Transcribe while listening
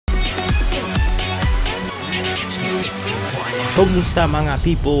Kumusta mga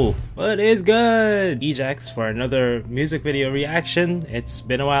people? What is good? E.J.A.X for another music video reaction. It's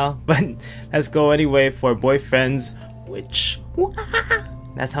been a while, but let's go anyway for Boyfriends, which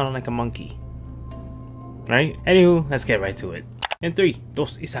that sounded like a monkey, right? Anywho, let's get right to it. In 3, 2,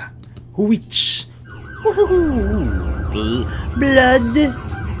 1, which blood,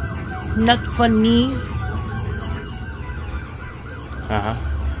 not funny.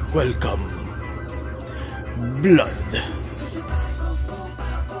 Welcome, blood.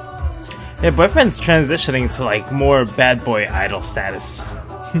 Yeah, Boyfriend's transitioning to like more bad boy idol status.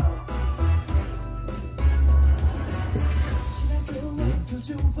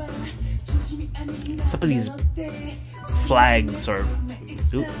 Some of these flags or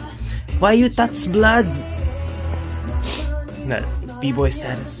why you touch blood? That b-boy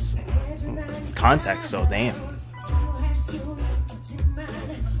status. It's context, so damn.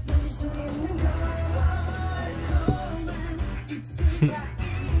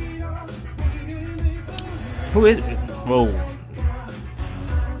 Who is it? Whoa.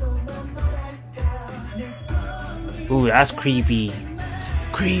 Ooh, that's creepy.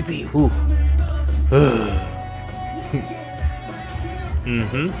 Creepy. Ooh.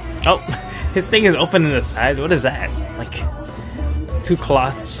 Oh, his thing is open in the side. What is that? Like 2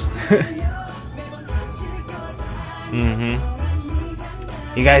 cloths.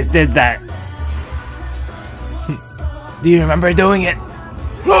 You guys did that. Do you remember doing it?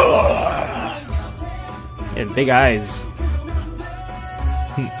 Yeah, big eyes.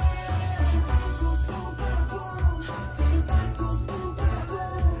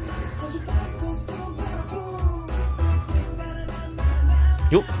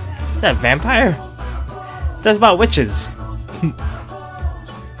 Yo, is that a vampire? That's about witches.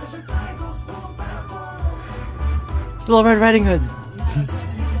 It's Little Red Riding Hood.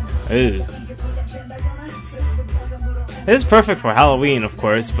 Ew. This is perfect for Halloween, of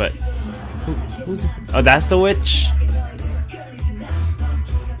course, but who's? Oh, that's the witch.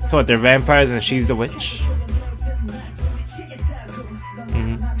 So what? They're vampires and she's the witch.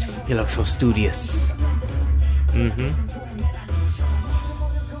 You look so studious.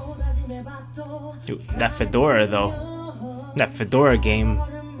 Dude, that fedora though. That fedora game.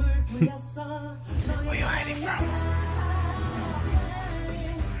 Where are you hiding from?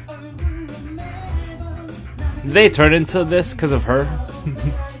 Did they turn into this because of her?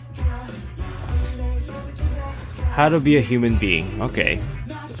 How to be a human being. Okay.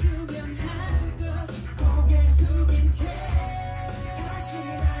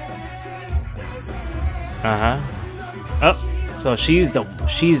 Oh, so she's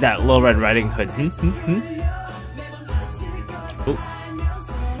that Little Red Riding Hood. Ooh.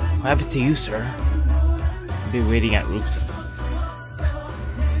 What happened to you, sir? I'll be waiting at rooftop.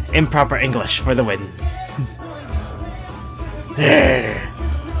 Improper English for the win.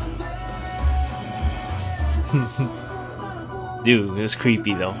 Dude, it's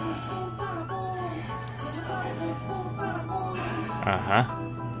creepy though.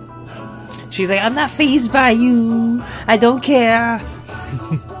 She's like, I'm not fazed by you. I don't care.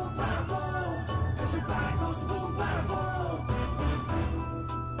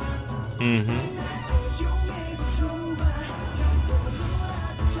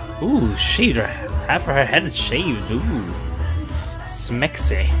 Ooh, shaved her. Half of her head is shaved. Ooh.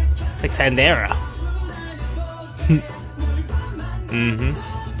 Smexy. It's like Sandera.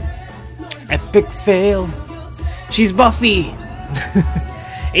 Epic fail. She's Buffy.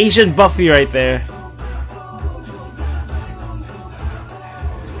 Asian Buffy right there.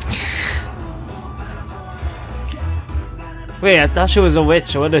 Wait, I thought she was a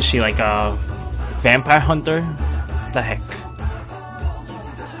witch. What is she, like a vampire hunter? What the heck?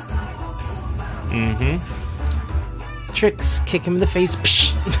 Tricks, kick him in the face.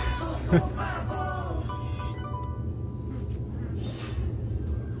 Psh.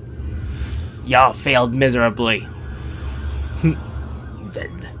 Y'all failed miserably.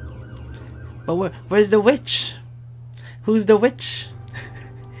 Dead. But where's the witch? Who's the witch?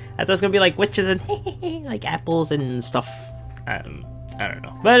 I thought it was gonna be like witches and like apples and stuff. I don't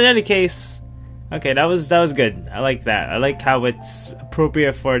know. But in any case, okay, that was good. I like that. I like how it's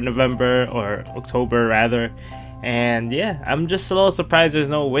appropriate for November or October rather. And yeah, I'm just a little surprised there's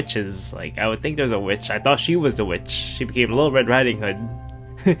no witches. Like, I would think there's a witch. I thought she was the witch. She became Little Red Riding Hood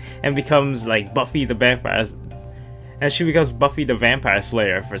and becomes like Buffy the Vampire. And she becomes Buffy the Vampire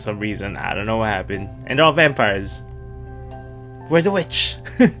Slayer for some reason. I don't know what happened. And they're all vampires. Where's the witch?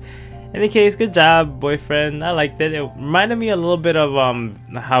 In any case, good job, Boyfriend. I liked it. It reminded me a little bit of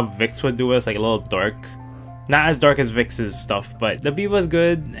how Vix would do it. It's like a little dark. Not as dark as Vix's stuff, but the beat was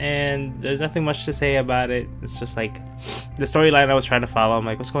good, and there's nothing much to say about it. It's just like the storyline I was trying to follow. I'm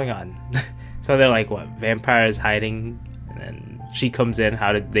like, what's going on? So they're like, what? Vampires hiding, and then she comes in.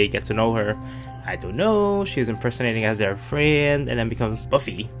 How did they get to know her? I don't know. She was impersonating as their friend, and then becomes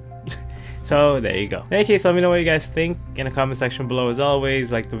Buffy. So there you go. In any case, let me know what you guys think in the comment section below. As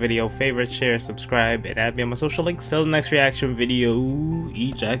always, like the video, favorite, share, subscribe, and add me on my social links. Till the next reaction video,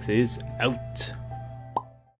 E.J.A.X is out.